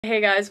Hey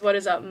guys, what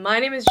is up? My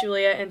name is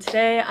Julia and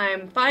today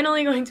I'm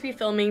finally going to be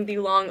filming the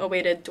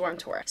long-awaited dorm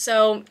tour.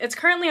 So it's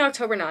currently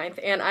October 9th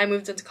and I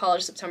moved into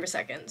college September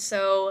 2nd.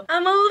 So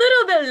I'm a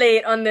little bit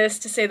late on this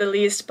to say the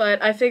least, but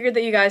I figured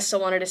that you guys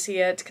still wanted to see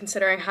it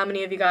considering how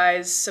many of you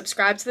guys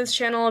subscribe to this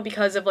channel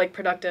because of like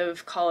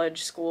productive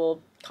college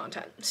school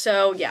content.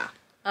 So yeah,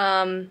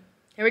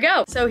 here we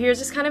go. So here's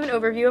just kind of an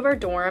overview of our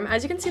dorm.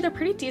 As you can see, they're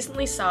pretty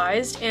decently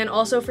sized. And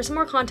also for some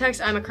more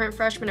context, I'm a current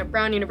freshman at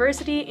Brown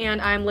University and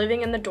I'm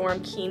living in the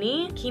dorm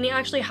Keeney. Keeney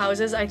actually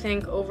houses, I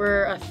think,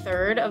 over a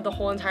third of the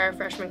whole entire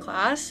freshman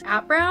class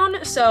at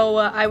Brown. So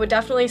I would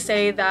definitely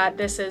say that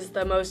this is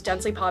the most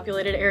densely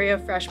populated area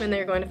of freshmen that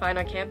you're going to find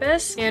on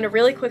campus. And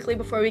really quickly,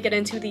 before we get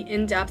into the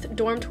in-depth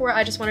dorm tour,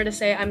 I just wanted to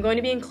say I'm going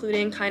to be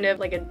including kind of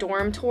like a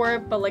dorm tour,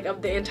 but like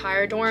of the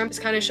entire dorm.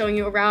 Just kind of showing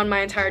you around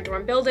my entire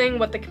dorm building,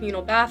 what the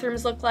communal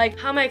bathrooms look like,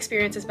 how my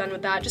experience has been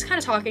with that, just kind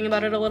of talking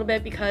about it a little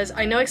bit because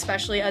I know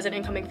especially as an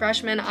incoming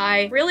freshman,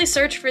 I really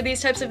search for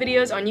these types of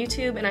videos on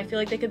YouTube and I feel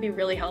like they could be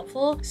really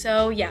helpful.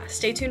 So yeah,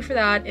 stay tuned for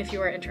that if you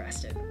are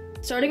interested.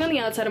 Starting on the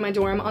outside of my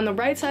dorm, on the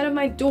right side of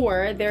my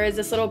door, there is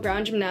this little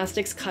Brown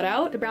Gymnastics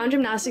cutout. The Brown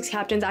Gymnastics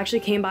captains actually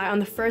came by on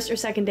the first or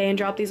second day and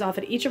dropped these off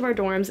at each of our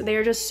dorms. They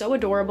are just so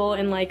adorable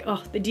and like,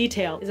 oh, the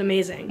detail is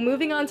amazing.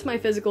 Moving on to my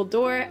physical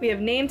door, we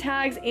have name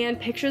tags and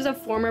pictures of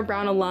former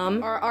Brown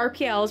alum. Our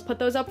RPLs put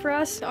those up for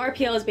us. The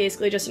RPL is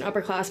basically just an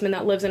upperclassman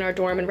that lives in our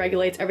dorm and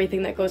regulates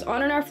everything that goes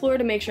on our floor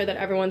to make sure that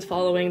everyone's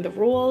following the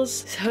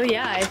rules. So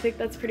yeah, I think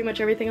that's pretty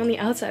much everything on the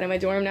outside of my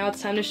dorm. Now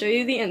it's time to show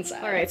you the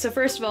inside. All right, so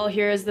first of all,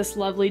 here is this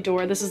lovely door.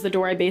 This is the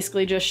door I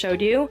basically just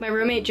showed you. My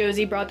roommate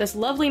Josie brought this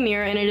lovely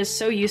mirror and it is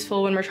so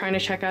useful when we're trying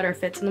to check out our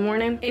fits in the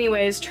morning.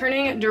 Anyways,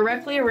 turning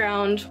directly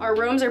around, our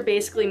rooms are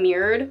basically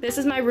mirrored. This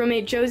is my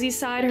roommate Josie's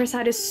side. Her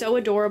side is so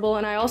adorable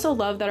and I also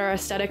love that our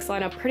aesthetics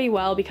line up pretty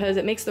well because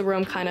it makes the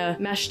room kind of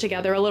mesh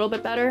together a little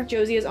bit better.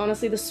 Josie is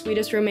honestly the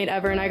sweetest roommate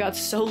ever and I got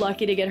so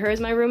lucky to get her as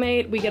my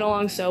roommate. We get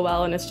along so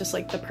well and it's just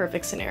like the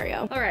perfect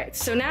scenario. All right,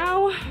 so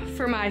now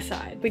for my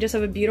side. We just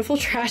have a beautiful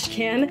trash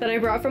can that I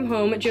brought from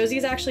home.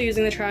 Josie's actually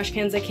using the trash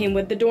cans that came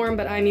with the dorm,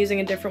 but I'm using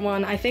a different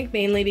one. I think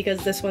mainly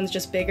because this one's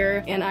just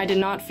bigger and I did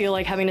not feel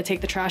like having to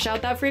take the trash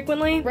out that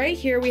frequently. Right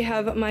here we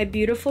have my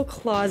beautiful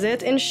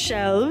closet and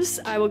shelves.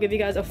 I will give you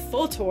guys a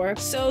full tour.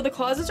 So the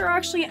closets are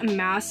actually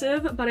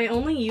massive, but I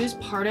only use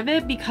part of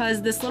it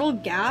because this little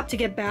gap to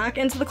get back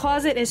into the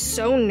closet is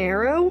so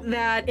narrow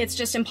that it's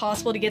just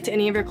impossible to get to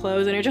any of your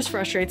clothes and it just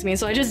frustrates me.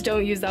 So I just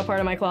don't use that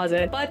part of my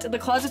closet. But the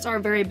closets are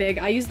very big.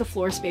 I use the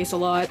floor space a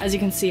lot. As you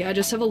can see, I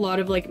just have a lot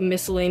of like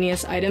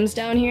miscellaneous items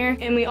down here.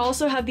 And we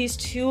also have these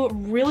two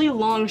really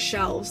long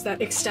shelves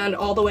that extend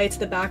all the way to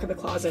the back of the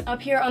closet.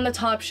 Up here on the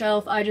top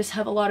shelf, I just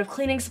have a lot of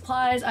cleaning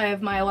supplies. I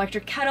have my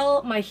electric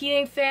kettle, my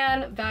heating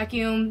fan,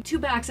 vacuum, 2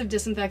 packs of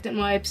disinfectant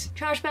wipes,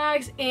 trash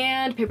bags,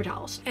 and paper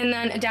towels. And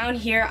then down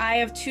here, I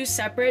have 2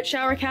 separate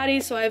shower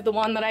caddies. So I have the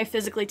one that I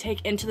physically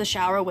take into the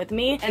shower with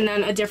me, and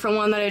then a different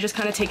one that I just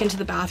kind of take into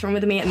the bathroom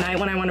with me at night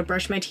when I want to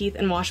brush my teeth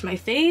and wash my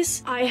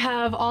face. I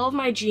have all of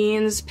my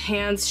jeans,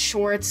 pants,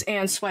 shorts,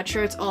 and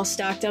sweatshirts all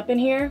stacked up in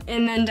here.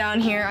 And then down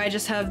here, I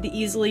just have the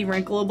easily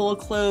wrinkleable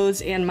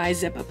clothes and my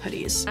zip-up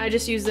hoodies. I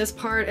just use this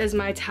part as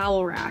my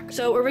towel rack.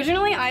 So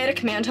originally I had a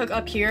command hook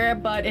up here,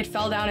 but it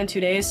fell down in 2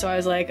 days. So I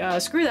was like,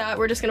 screw that,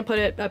 we're just gonna put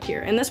it up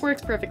here. And this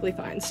works perfectly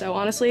fine. So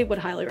honestly, would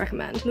highly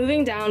recommend.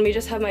 Moving down, we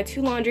just have my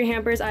 2 laundry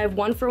hampers. I have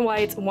 1 for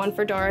whites, 1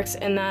 for darks.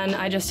 And then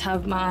I just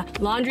have my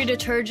laundry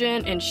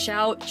detergent and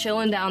Shout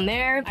chilling down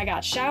there. I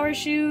got shower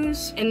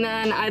shoes. And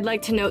then I'd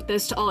like to note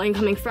this to all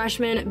incoming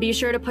freshmen. Be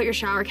sure to put your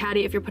shower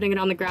caddy, if you're putting it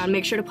on the ground,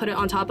 make sure to put it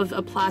on top of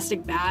a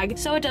plastic bag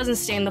so it doesn't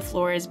stain the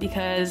floors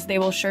because they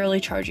will surely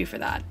charge you for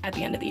that at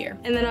the end of the year.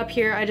 And then up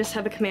here, I just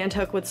have a command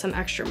hook with some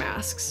extra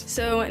masks.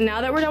 So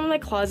now that we're done with my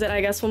closet,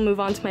 I guess we'll move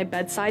on to my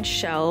bedside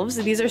shelves.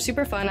 These are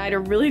super fun. I had a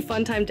really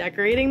fun time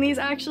decorating these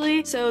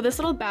actually. So this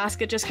little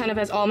basket just kind of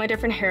has all my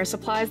different hair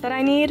supplies that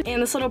I need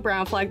and this little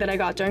brown flag that I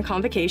got during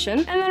convocation.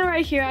 And then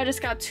right here, I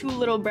just got 2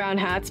 little brown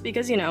hats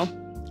because, you know,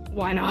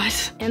 why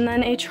not? And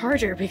then a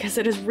charger because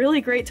it is really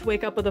great to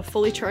wake up with a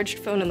fully charged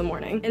phone in the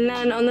morning. And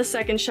then on the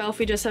second shelf,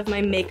 we just have my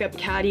makeup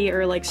caddy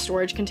or like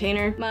storage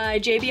container,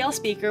 my JBL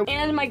speaker,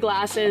 and my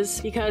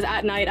glasses because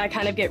at night I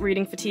kind of get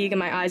reading fatigue and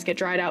my eyes get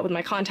dried out with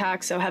my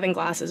contacts, so having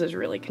glasses is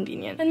really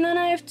convenient. And then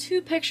I have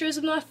 2 pictures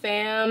of my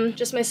fam,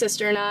 just my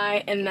sister and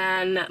I, and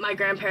then my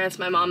grandparents,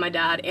 my mom, my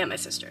dad, and my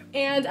sister.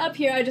 And up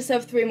here, I just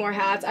have 3 more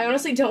hats. I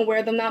honestly don't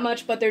wear them that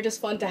much, but they're just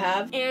fun to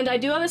have. And I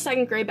do have a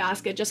second gray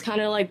basket just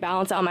kind of like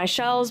balance out my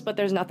shelves, but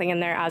there's nothing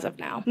in there as of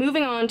now.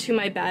 Moving on to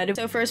my bed.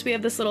 So first we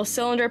have this little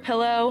cylinder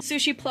pillow,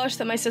 sushi plush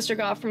that my sister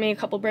got for me a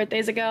couple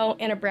birthdays ago,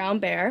 and a brown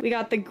bear. We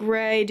got the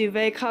gray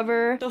duvet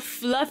cover, the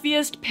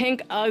fluffiest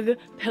pink UGG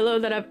pillow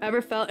that I've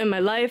ever felt in my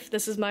life.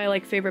 This is my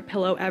like favorite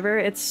pillow ever.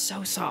 It's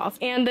so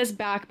soft. And this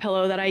back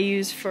pillow that I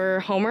use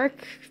for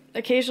homework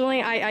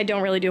occasionally. I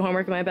don't really do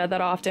homework in my bed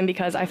that often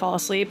because I fall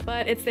asleep,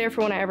 but it's there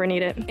for when I ever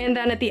need it. And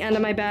then at the end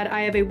of my bed,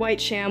 I have a white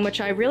sham,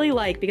 which I really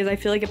like because I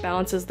feel like it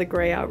balances the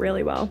gray out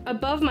really well.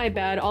 Above my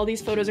bed, all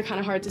these photos are kind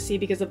of hard to see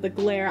because of the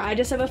glare. I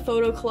just have a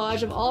photo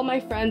collage of all my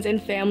friends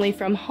and family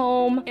from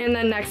home. And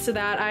then next to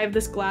that, I have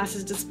this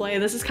glasses display.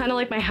 This is kind of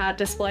like my hat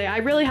display. I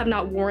really have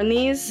not worn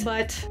these,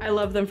 but I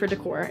love them for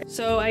decor.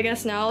 So I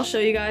guess now I'll show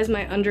you guys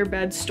my under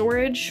bed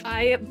storage.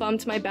 I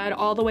bumped my bed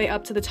all the way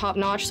up to the top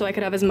notch so I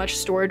could have as much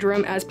storage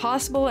room as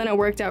possible, and it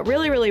worked out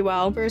really, really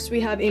well. First, we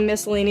have a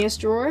miscellaneous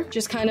drawer,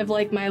 just kind of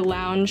like my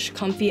lounge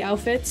comfy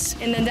outfits.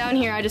 And then down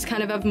here, I just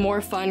kind of have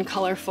more fun,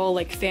 colorful,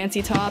 like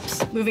fancy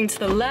tops. Moving to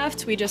the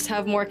left, we just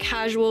have more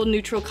casual,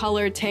 neutral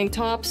colored tank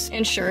tops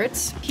and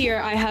shirts.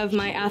 Here, I have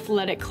my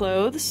athletic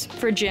clothes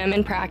for gym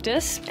and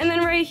practice. And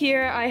then right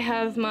here, I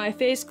have my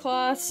face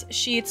cloths,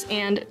 sheets,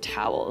 and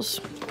towels.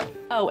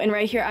 Oh, and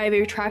right here I have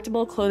a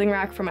retractable clothing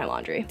rack for my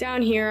laundry.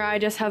 Down here I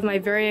just have my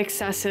very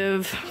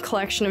excessive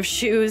collection of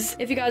shoes.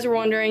 If you guys are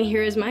wondering,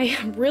 here's my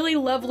really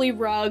lovely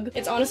rug.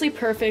 It's honestly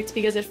perfect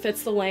because it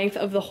fits the length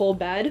of the whole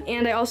bed.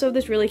 And I also have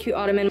this really cute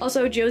ottoman.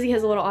 Also, Josie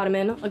has a little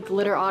ottoman, a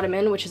glitter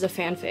ottoman, which is a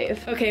fan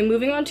fave. Okay,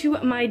 moving on to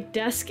my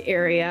desk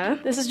area.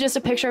 This is just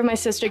a picture of my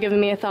sister giving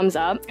me a thumbs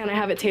up, and I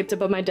have it taped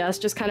above my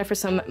desk just kind of for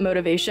some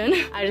motivation.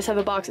 I just have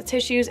a box of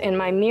tissues and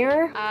my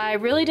mirror. I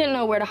really didn't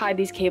know where to hide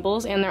these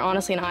cables, and they're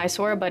honestly an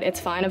eyesore, but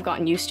it's fine. I've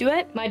gotten used to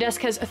it. My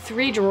desk has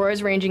 3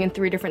 drawers ranging in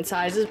 3 different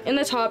sizes. In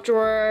the top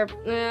drawer,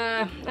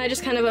 I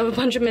just kind of have a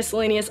bunch of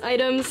miscellaneous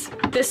items.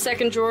 This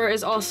second drawer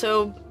is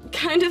also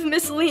kind of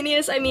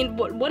miscellaneous. I mean,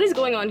 what is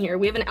going on here?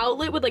 We have an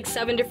outlet with like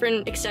 7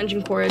 different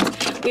extension cords.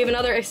 We have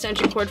another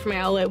extension cord for my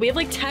outlet. We have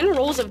like 10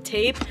 rolls of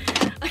tape,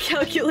 a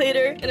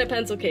calculator, and a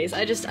pencil case.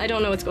 I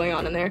don't know what's going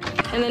on in there.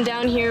 And then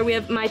down here we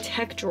have my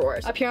tech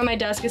drawers. Up here on my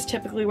desk is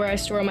typically where I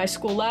store my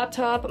school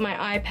laptop,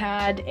 my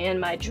iPad, and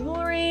my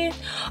jewelry.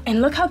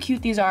 And look how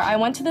cute these are. I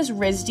went to this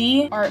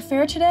RISD art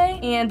fair today,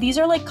 and these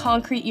are like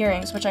concrete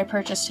earrings, which I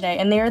purchased today,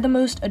 and they are the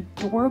most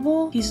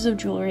adorable pieces of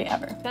jewelry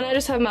ever. Then I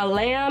just have my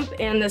lamp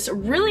and this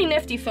really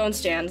nifty phone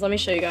stand. Let me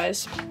show you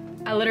guys.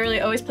 I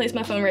literally always place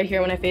my phone right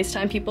here when I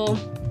FaceTime people,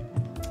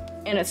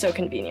 and it's so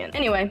convenient.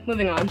 Anyway,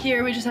 moving on.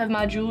 Here we just have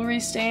my jewelry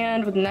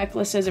stand with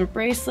necklaces and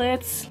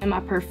bracelets and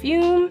my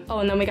perfume. Oh,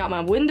 and then we got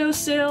my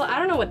windowsill. I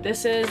don't know what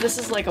this is. This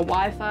is like a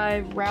Wi-Fi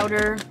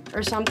router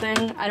or something.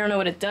 I don't know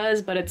what it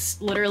does, but it's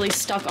literally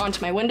stuck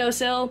onto my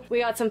windowsill. We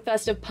got some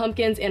festive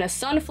pumpkins and a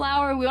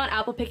sunflower. We went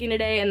apple picking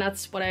today, and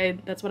that's what I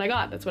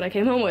got. That's what I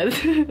came home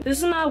with. This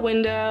is my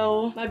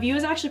window. My view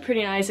is actually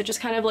pretty nice. It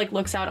just kind of like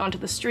looks out onto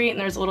the street, and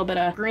there's a little bit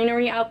of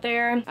greenery out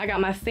there. I got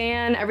my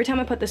fan. Every time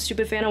I put this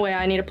stupid fan away,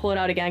 I need to pull it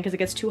out again because it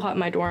gets too hot in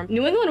my dorm.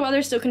 New England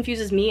weather still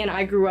confuses me, and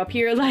I grew up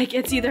here. Like,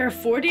 it's either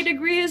 40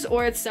 degrees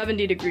or it's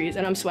 70 degrees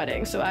and I'm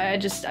sweating, so I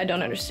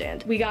don't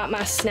understand. We got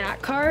my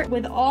snack cart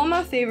with all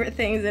my favorite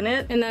things in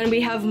it, and then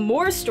we have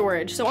more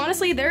storage. So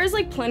honestly, there is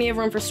like plenty of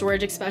room for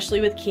storage,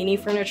 especially with Keeney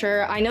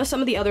furniture. I know some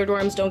of the other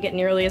dorms don't get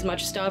nearly as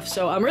much stuff,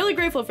 so I'm really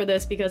grateful for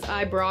this because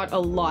I brought a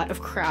lot of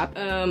crap.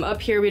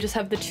 Up here we just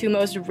have the 2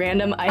 most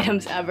random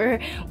items ever.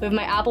 We have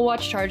my Apple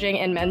Watch charging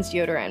and men's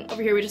deodorant.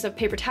 Over here we just have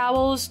paper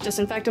towels,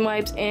 disinfectant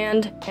wipes,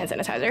 and hand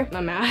sanitizer,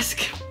 my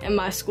mask, and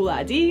my school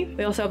ID.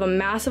 We also have a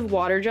massive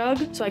water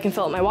jug so I can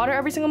fill up my water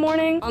every single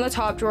morning. On the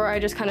top drawer, I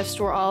just kind of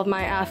store all of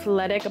my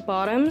athletic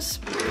bottoms.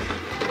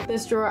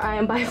 This drawer I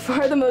am by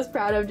far the most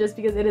proud of just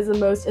because it is the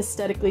most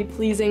aesthetically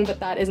pleasing, but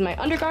that is my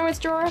undergarments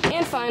drawer.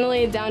 And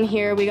finally, down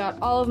here, we got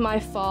all of my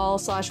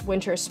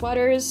fall/winter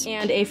sweaters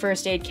and a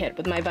first aid kit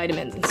with my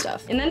vitamins and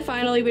stuff. And then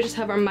finally, we just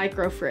have our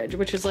micro fridge,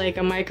 which is like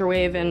a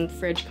microwave and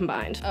fridge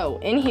combined. Oh,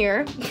 in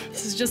here,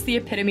 this is just the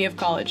epitome of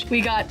college.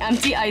 We got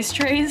empty ice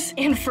trays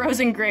and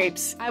frozen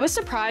grapes. I was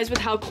surprised with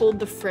how cold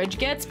the fridge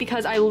gets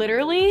because I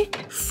literally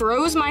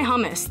froze my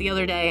hummus the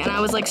other day, and I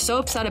was like so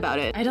upset about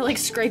it. I had to like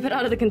scrape it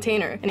out of the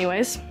container.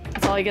 Anyways,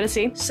 that's all you get to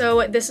see.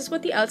 So this is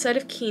what the outside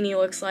of Keeney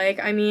looks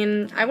like. I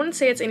mean, I wouldn't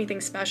say it's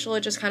anything special.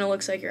 It just kind of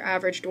looks like your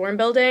average dorm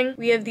building.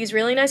 We have these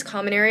really nice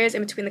common areas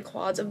in between the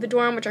quads of the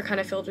dorm, which are kind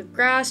of filled with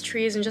grass,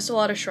 trees, and just a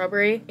lot of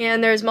shrubbery.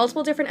 And there's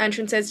multiple different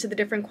entrances to the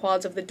different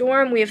quads of the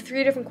dorm. We have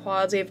 3 different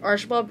quads. We have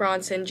Archibald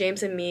Bronson,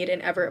 James and Meade,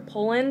 and Everett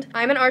Poland.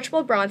 I'm an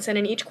Archibald Bronson,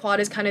 and each quad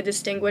is kind of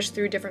distinguished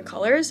through different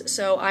colors.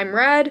 So I'm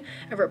red,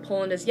 Everett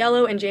Poland is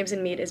yellow, and James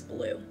and Meade is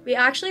blue. We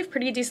actually have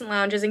pretty decent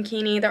lounges in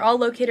Keeney. They're all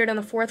located on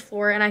the 4th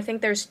floor, and I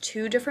think there's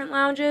 2 different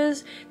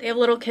lounges. They have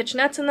little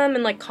kitchenettes in them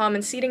and like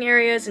common seating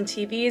areas and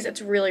TVs.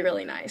 It's really,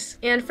 really nice.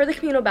 And for the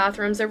communal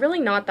bathrooms, they're really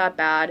not that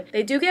bad.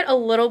 They do get a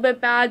little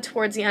bit bad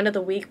towards the end of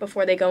the week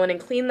before they go in and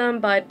clean them,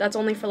 but that's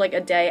only for like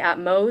a day at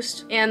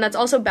most. And that's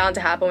also bound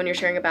to happen when you're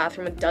sharing a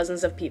bathroom with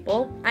dozens of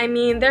people. I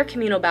mean, they're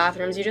communal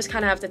bathrooms. You just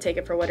kind of have to take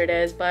it for what it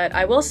is, but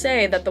I will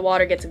say that the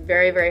water gets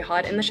very, very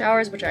hot in the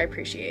showers, which I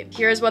appreciate.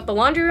 Here's what the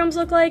laundry rooms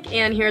look like,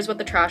 and here's what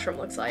the trash room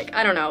looks like.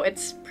 I don't know,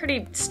 it's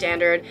pretty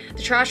standard.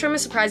 The trash room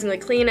is surprisingly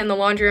clean, and the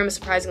laundry room is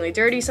surprisingly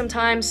dirty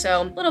sometimes,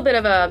 so a little bit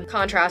of a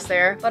contrast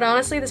there. But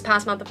honestly, this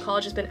past month of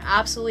college has been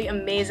absolutely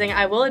amazing.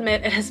 I will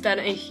admit it has been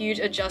a huge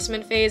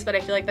adjustment phase, but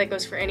I feel like that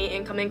goes for any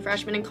incoming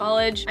freshman in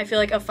college. I feel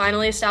like I've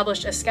finally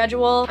established a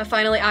schedule. I've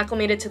finally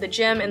acclimated to the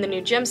gym and the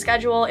new gym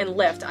schedule and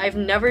lift. I've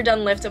never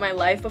done lift in my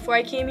life before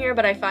I came here,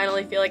 but I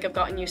finally feel like I've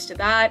gotten used to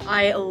that.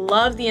 I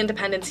love the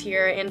independence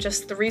here, and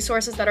just the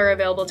resources that are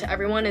available to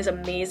everyone is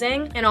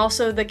amazing. And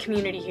also the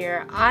community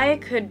here. I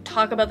could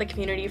talk about the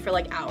community for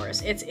like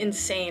hours. It's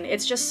insane.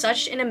 It's just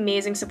such an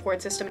amazing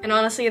support system. And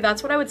honestly,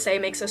 that's what I would say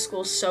makes a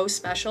school so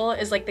special,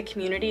 is like the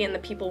community and the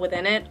people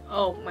within it.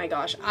 Oh my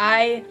gosh,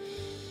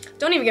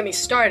 don't even get me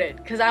started,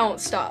 because I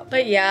won't stop.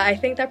 But yeah, I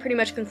think that pretty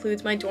much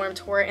concludes my dorm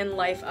tour and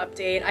life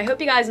update. I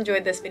hope you guys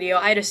enjoyed this video.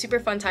 I had a super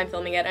fun time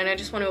filming it, and I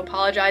just want to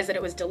apologize that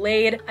it was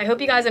delayed. I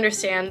hope you guys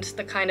understand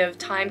the kind of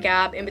time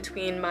gap in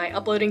between my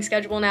uploading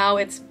schedule now.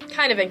 It's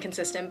kind of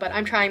inconsistent, but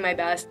I'm trying my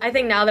best. I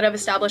think now that I've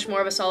established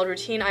more of a solid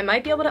routine, I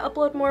might be able to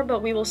upload more,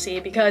 but we will see,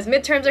 because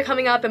midterms are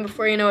coming up, and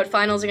before you know it,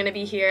 finals are going to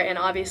be here, and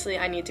obviously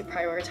I need to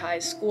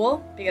prioritize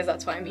school, because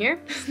that's why I'm here.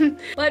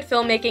 But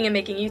filmmaking and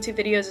making YouTube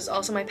videos is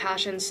also my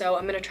passion, so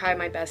I'm going to try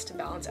my best to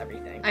balance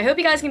everything. I hope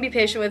you guys can be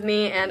patient with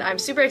me, and I'm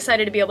super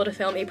excited to be able to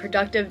film a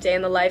productive day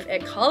in the life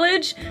at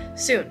college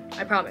soon.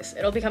 I promise.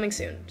 It'll be coming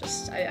soon.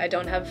 Just, I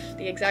don't have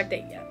the exact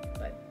date yet,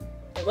 but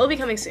it will be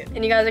coming soon.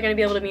 And you guys are going to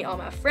be able to meet all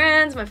my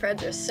friends. My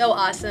friends are so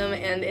awesome,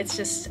 and it's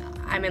just,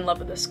 I'm in love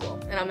with this school,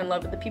 and I'm in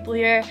love with the people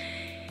here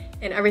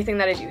and everything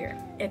that I do here.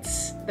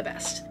 It's the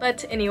best.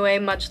 But anyway,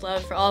 much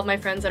love for all of my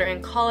friends that are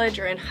in college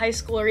or in high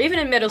school or even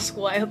in middle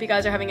school. I hope you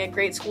guys are having a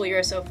great school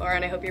year so far,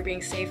 and I hope you're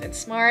being safe and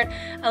smart.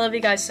 I love you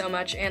guys so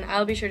much, and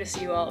I'll be sure to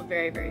see you all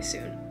very, very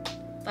soon.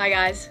 Bye,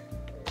 guys.